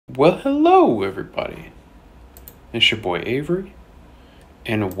Well, hello, everybody. It's your boy Avery,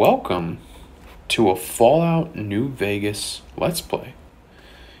 and welcome to a Fallout New Vegas Let's Play.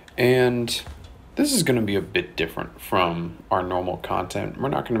 And this is going to be a bit different from our normal content. We're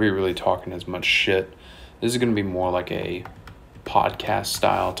not going to be really talking as much shit. This is going to be more like a podcast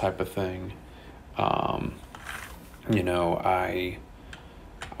style type of thing. I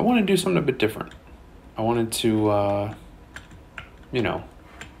want to do something a bit different. I wanted to,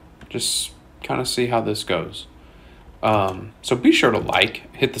 just kind of see how this goes. So be sure to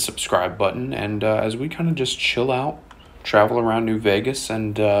hit the subscribe button, and as we kind of just chill out, travel around New Vegas,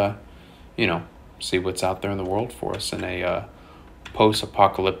 and see what's out there in the world for us in a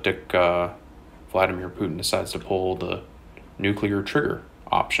post-apocalyptic Vladimir Putin decides to pull the nuclear trigger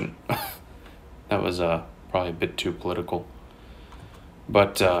option. That was probably a bit too political,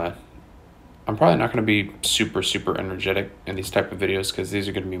 but I'm probably not going to be super energetic in these type of videos because these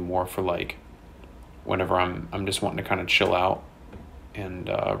are going to be more for like whenever I'm just wanting to kind of chill out and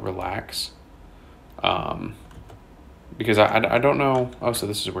relax. Because I don't know. Oh, so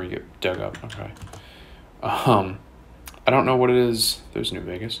this is where you get dug up. Okay. I don't know what it is. There's New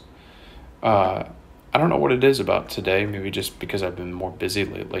Vegas. I don't know what it is about today. Maybe just because I've been more busy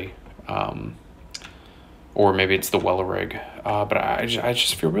lately. Or maybe it's the Weller rig. But I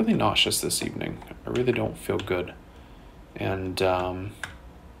just feel really nauseous this evening. I really don't feel good. And I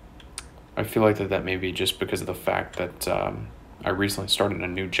feel like that may be just because of the fact that I recently started a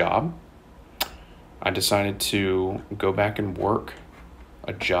new job. I decided to go back and work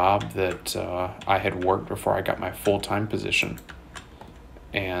a job that I had worked before I got my full-time position.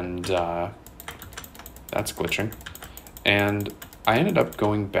 And that's glitching. And I ended up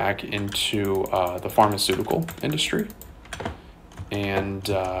going back into the pharmaceutical industry. And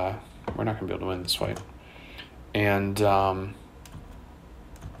we're not going to be able to win this fight. And I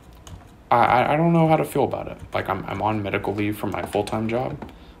don't know how to feel about it. Like, I'm on medical leave from my full-time job.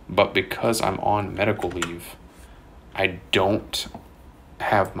 But because I'm on medical leave, I don't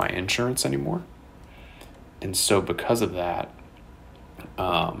have my insurance anymore. And so because of that,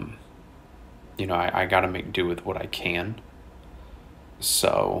 I got to make do with what I can.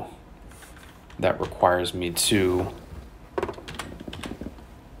 So that requires me to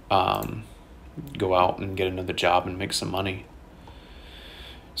go out and get another job and make some money.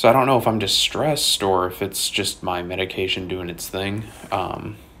 So I don't know if I'm just stressed or if it's just my medication doing its thing.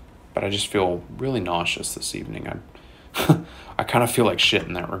 But I just feel really nauseous this evening. I kind of feel like shit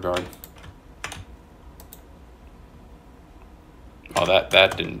in that regard. Oh,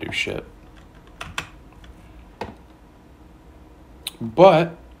 that didn't do shit.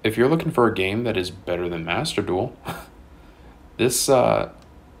 But if you're looking for a game that is better than Master Duel, this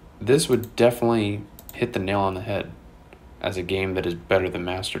would definitely hit the nail on the head as a game that is better than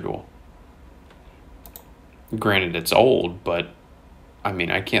Master Duel. Granted, it's old, but I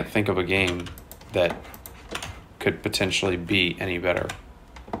mean, I can't think of a game that could potentially be any better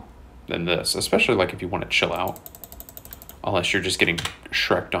than this, especially like if you want to chill out, unless you're just getting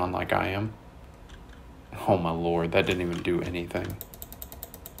shreked on like I am. Oh my lord, that didn't even do anything.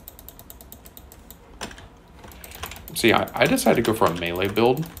 See, I decided to go for a melee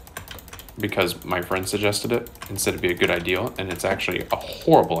build because my friend suggested it instead of be a good idea, and it's actually a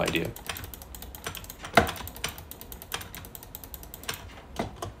horrible idea.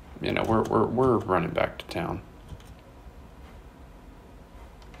 We're running back to town.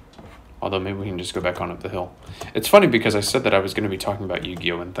 Although maybe we can just go back on up the hill. It's funny because I said that I was going to be talking about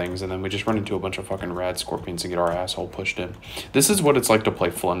Yu-Gi-Oh! And things, and then we just run into a bunch of fucking rad scorpions and get our asshole pushed in. This is what it's like to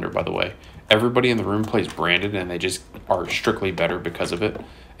play Flunder, by the way. Everybody in the room plays Branded, and they just are strictly better because of it.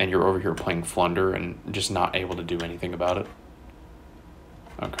 And you're over here playing Flunder and just not able to do anything about it.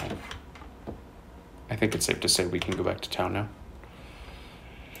 Okay. I think it's safe to say we can go back to town now.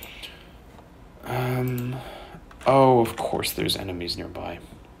 Oh, of course there's enemies nearby.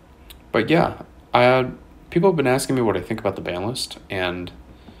 But yeah, people have been asking me what I think about the ban list, and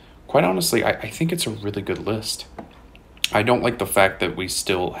quite honestly, I think it's a really good list. I don't like the fact that we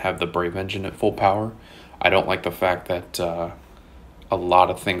still have the Brave engine at full power. I don't like the fact that a lot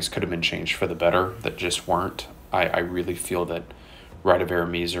of things could have been changed for the better that just weren't. I really feel that Rite of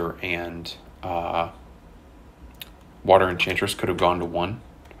Arameser and Water Enchantress could have gone to 1.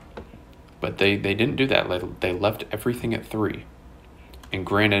 But they didn't do that. They left everything at 3. And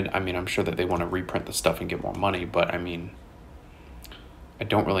granted, I mean, I'm sure that they want to reprint the stuff and get more money, but I mean, I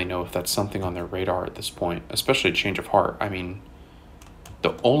don't really know if that's something on their radar at this point, especially Change of Heart. I mean,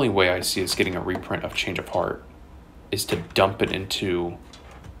 the only way I see us getting a reprint of Change of Heart is to dump it into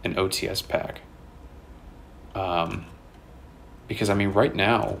an OTS pack. Because, I mean, right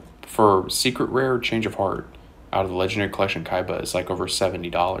now, for Secret Rare Change of Heart out of the Legendary Collection Kaiba is like over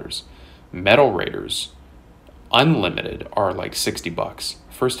 $70. Metal Raiders Unlimited are like $60.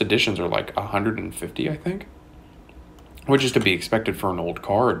 First editions are like 150, I think. Which is to be expected for an old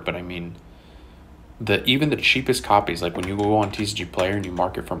card, but I mean, even the cheapest copies, like when you go on TCG Player and you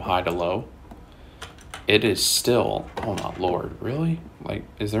mark it from high to low, it is still, oh my lord, really? Like,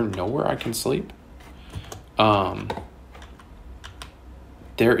 is there nowhere I can sleep?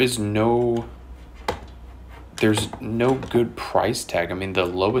 There's no good price tag. I mean, the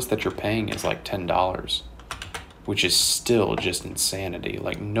lowest that you're paying is like $10, which is still just insanity.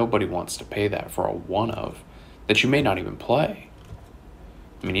 Like, nobody wants to pay that for a one-of that you may not even play.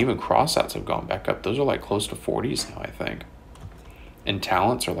 I mean, even crossouts have gone back up. Those are like close to 40s now, I think. And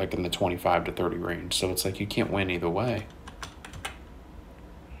talents are like in the 25 to 30 range. So it's like you can't win either way.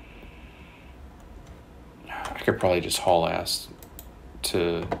 I could probably just haul ass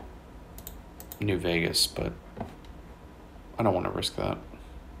to New Vegas, but I don't want to risk that.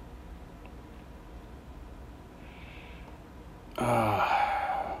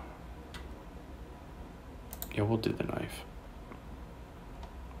 Yeah, we'll do the knife.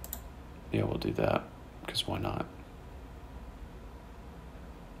 Yeah, we'll do that, because why not?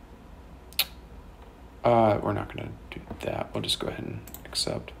 We're not going to do that. We'll just go ahead and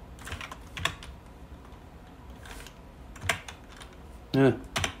accept. Yeah.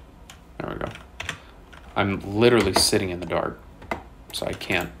 There we go. I'm literally sitting in the dark, so I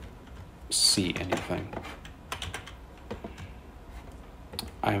can't see anything.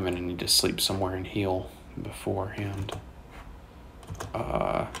 I am going to need to sleep somewhere and heal beforehand.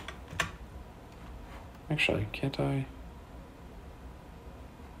 Actually, can't I?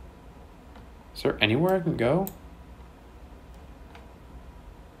 Is there anywhere I can go?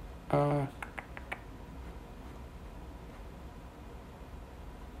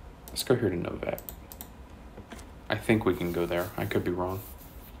 Let's go here to Novak. I think we can go there. I could be wrong.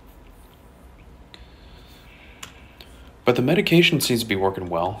 But the medication seems to be working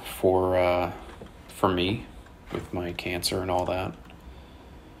well for me with my cancer and all that.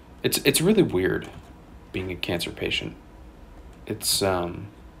 It's really weird being a cancer patient. It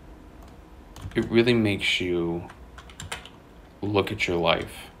really makes you look at your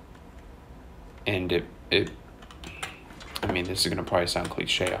life, and I mean, this is gonna probably sound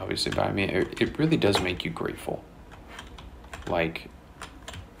cliche, obviously, but I mean, it really does make you grateful. Like,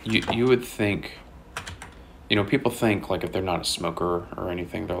 you would think, you know, people think, like, if they're not a smoker or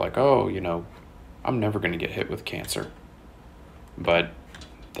anything, they're like, oh, you know, I'm never gonna get hit with cancer. But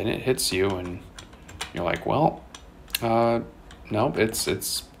then it hits you, and you're like, well, no,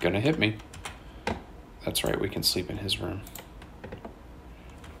 it's gonna hit me. That's right, we can sleep in his room.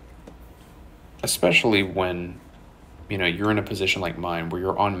 Especially when, you know, you're in a position like mine where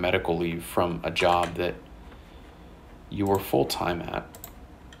you're on medical leave from a job that you were full-time at.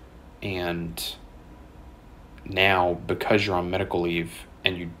 And now, because you're on medical leave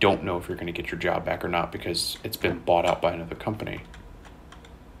and you don't know if you're going to get your job back or not because it's been bought out by another company,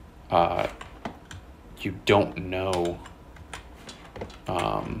 you don't know,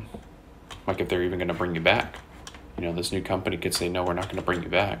 like, if they're even going to bring you back. You know, this new company could say, no, we're not going to bring you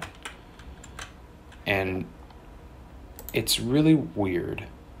back. And it's really weird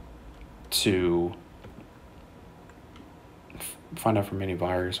to find out from any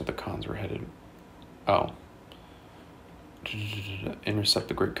virus what the cons were headed. Oh. Intercept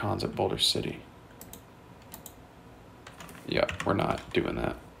the great cons at Boulder City. Yeah, we're not doing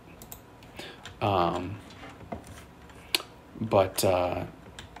that.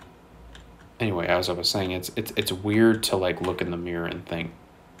 Anyway, as I was saying, it's weird to, like, look in the mirror and think,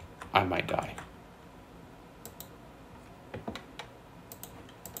 I might die.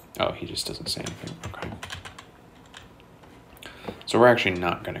 Oh, he just doesn't say anything. Okay. So we're actually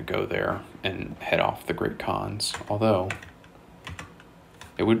not going to go there and head off the Great Cons, although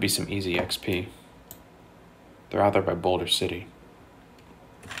it would be some easy XP. They're out there by Boulder City.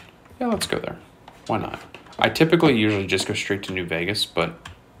 Yeah, let's go there. Why not? I typically usually just go straight to New Vegas, but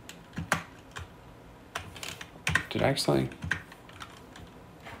did I actually?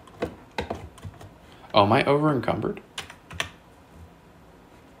 Oh, am I over encumbered?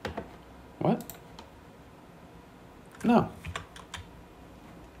 What? No.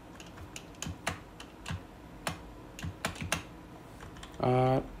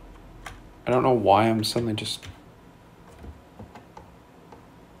 I don't know why I'm suddenly just...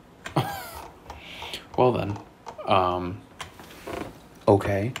 Well then.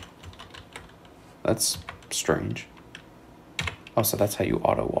 Okay. That's strange. Oh, so that's how you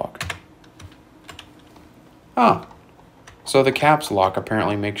auto walk. Ah. So the caps lock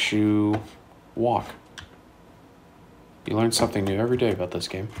apparently makes you walk. You learn something new every day about this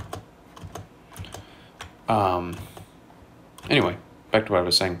game. Anyway, back to what I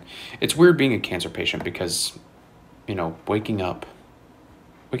was saying. It's weird being a cancer patient because, you know, waking up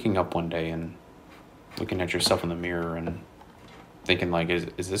one day and looking at yourself in the mirror and thinking like,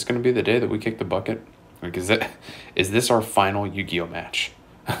 is this going to be the day that we kick the bucket? Like, is this our final Yu-Gi-Oh match,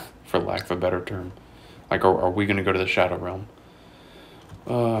 for lack of a better term? Like, are we going to go to the Shadow Realm?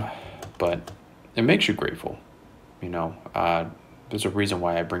 But it makes you grateful, you know. There's a reason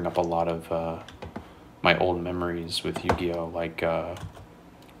why I bring up a lot of my old memories with Yu-Gi-Oh, like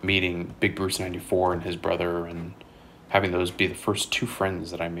meeting Big Bruce 94 and his brother, and having those be the first 2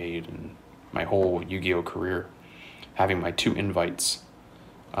 friends that I made in my whole Yu-Gi-Oh career. Having my 2 invites.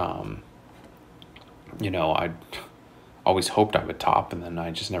 You know, I always hoped I would top, and then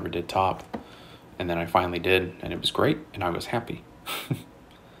I just never did top. And then I finally did, and it was great, and I was happy.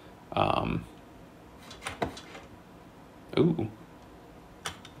 Ooh.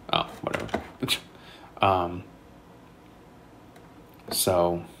 Oh, whatever.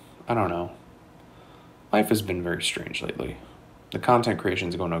 So, I don't know. Life has been very strange lately. The content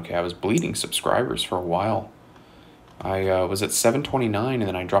creation's going okay. I was bleeding subscribers for a while. I was at 729, and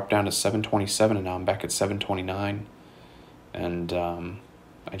then I dropped down to 727, and now I'm back at 729. And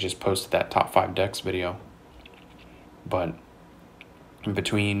I just posted that top 5 decks video. But in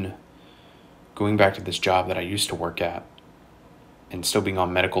between going back to this job that I used to work at and still being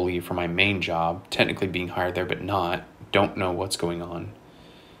on medical leave for my main job, technically being hired there but not, don't know what's going on.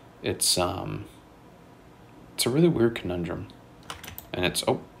 It's a really weird conundrum. And it's,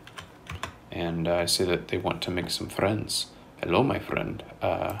 and I see that they want to make some friends. Hello, my friend.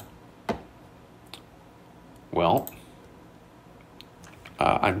 Well,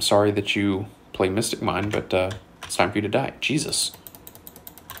 I'm sorry that you play Mystic Mind, but it's time for you to die. Jesus.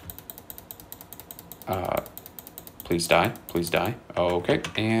 Please die. Please die. Okay,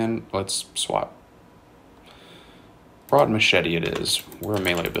 and let's swap. Broad Machete it is. We're a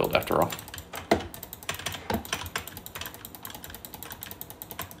melee build after all.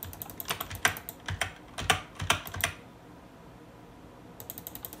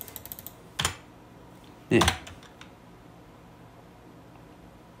 Yeah.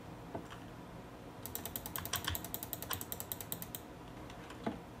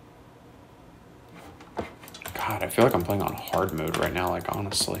 God, I feel like I'm playing on hard mode right now, like,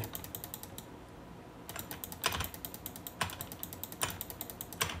 honestly.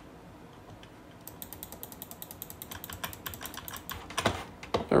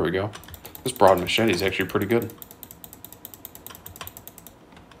 There we go. This Broad Machete is actually pretty good.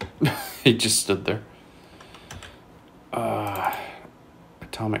 He just stood there.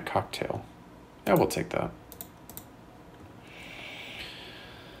 Atomic Cocktail. Yeah, we'll take that.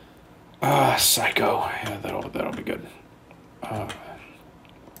 Psycho. Yeah, that'll be good. A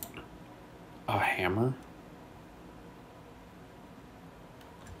hammer.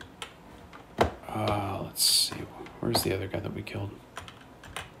 Let's see. Where's the other guy that we killed?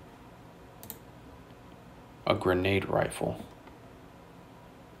 A grenade rifle.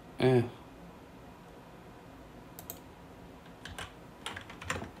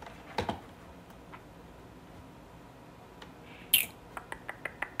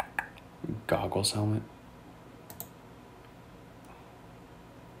 Goggles helmet.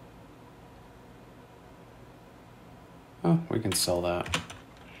 Oh, we can sell that.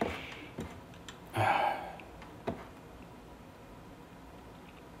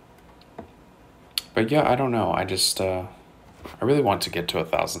 But yeah, I don't know. I just, I really want to get to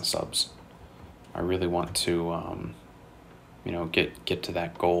 1,000 subs. I really want to, you know, get to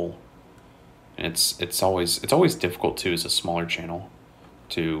that goal. And it's always difficult too as a smaller channel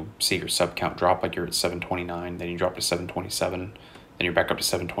to see your sub count drop. Like, you're at 729, then you drop to 727, then you're back up to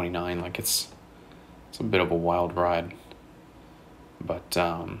 729. Like, it's a bit of a wild ride. But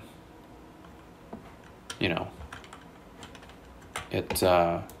you know, it's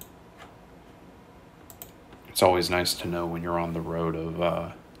always nice to know when you're on the road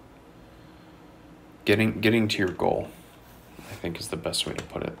of getting to your goal, I think, is the best way to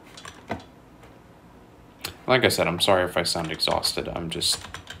put it. Like I said, I'm sorry if I sound exhausted.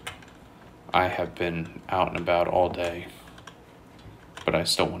 I have been out and about all day, but I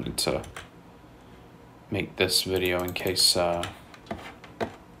still wanted to make this video in case it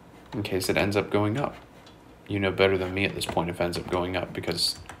ends up going up. You know better than me at this point if it ends up going up,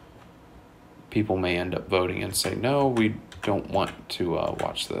 because people may end up voting and say, no, we don't want to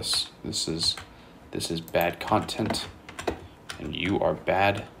watch this. This is bad content, and you are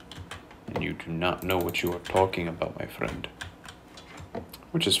bad, and you do not know what you are talking about, my friend.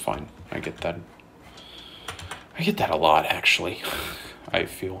 which is fine. I get that. I get that a lot, actually, I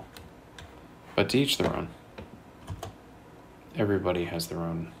feel. But to each their own. Everybody has their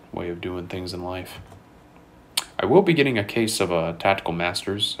own way of doing things in life. I will be getting a case of Tactical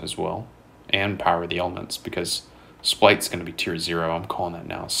Masters as well, and Power of the Elements, because Splite's going to be tier 0. I'm calling that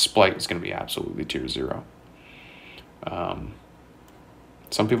now. Splite is going to be absolutely tier 0.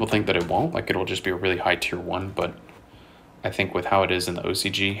 Some people think that it won't, like it'll just be a really high tier 1, but I think with how it is in the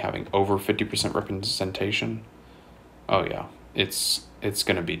OCG, having over 50% representation, oh yeah, it's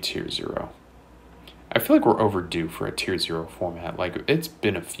going to be tier 0. I feel like we're overdue for a tier 0 format. Like, it's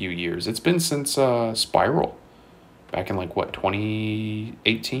been a few years. It's been since Spiral, back in like, what,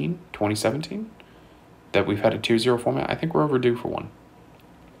 2018, 2017, that we've had a tier 0 format. I think we're overdue for one.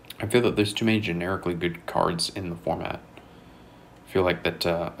 I feel that there's too many generically good cards in the format. I feel like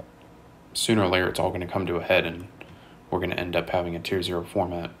that sooner or later it's all going to come to a head and we're going to end up having a tier 0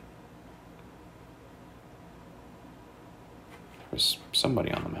 format. There's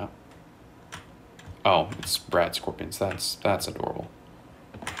somebody on the map. Oh, it's Brad Scorpions. That's adorable.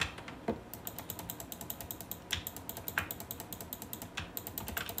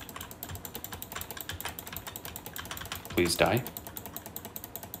 Please die.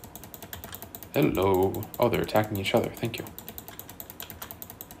 Hello. Oh, they're attacking each other. Thank you.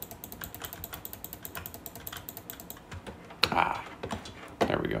 Ah,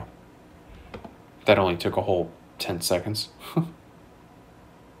 there we go. That only took a whole 10 seconds.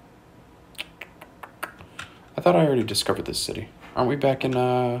 I thought I already discovered this city. Aren't we back in,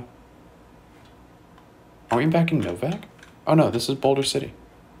 Novak? Oh no, this is Boulder City.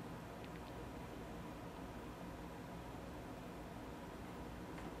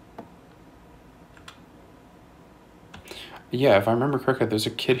 Yeah, if I remember correctly, there's a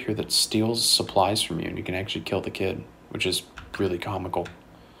kid here that steals supplies from you, and you can actually kill the kid, which is really comical.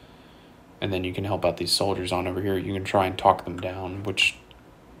 And then you can help out these soldiers on over here. You can try and talk them down, which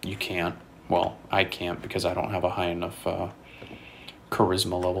you can't. Well, I can't because I don't have a high enough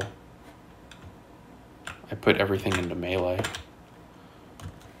charisma level. I put everything into melee.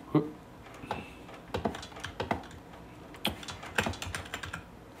 Whoop.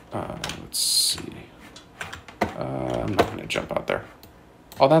 Let's see. I'm not gonna jump out there.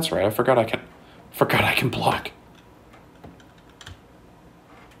 Oh, that's right. I forgot I can block.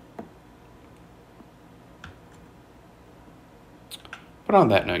 But on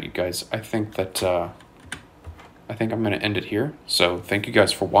that note, you guys, I think I'm going to end it here. So thank you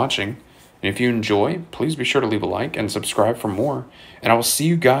guys for watching. And if you enjoy, please be sure to leave a like and subscribe for more. And I will see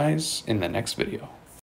you guys in the next video.